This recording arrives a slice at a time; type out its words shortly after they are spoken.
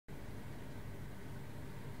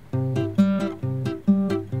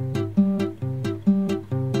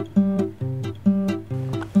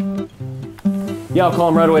Yeah, I'll call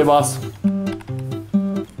him right away, boss.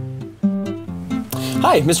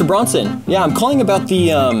 Hi, Mr. Bronson. Yeah, I'm calling about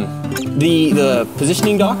the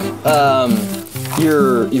positioning doc.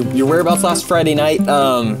 Your whereabouts last Friday night.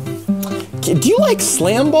 Do you like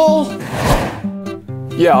slam ball?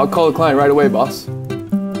 Yeah, I'll call the client right away, boss.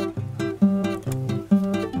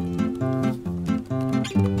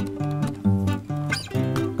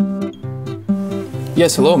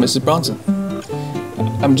 Yes, hello, Mrs. Bronson.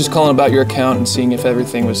 I'm just calling about your account and seeing if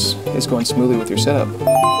everything is going smoothly with your setup.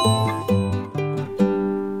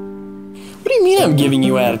 What do you mean I'm giving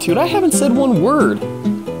you attitude? I haven't said one word.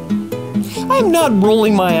 I'm not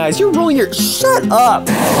rolling my eyes. You're rolling your... Shut up!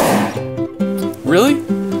 Really?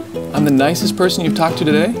 I'm the nicest person you've talked to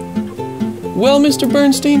today? Well, Mr.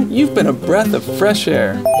 Bernstein, you've been a breath of fresh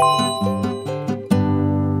air.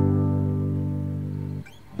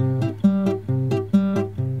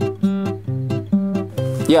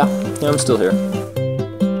 Yeah, I'm still here.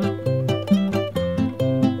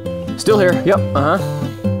 Still here, yep, uh-huh.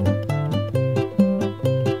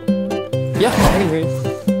 Yeah, I can hear you.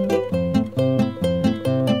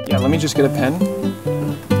 Yeah, let me just get a pen.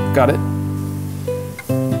 Got it?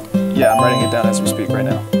 Yeah, I'm writing it down as we speak right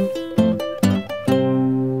now.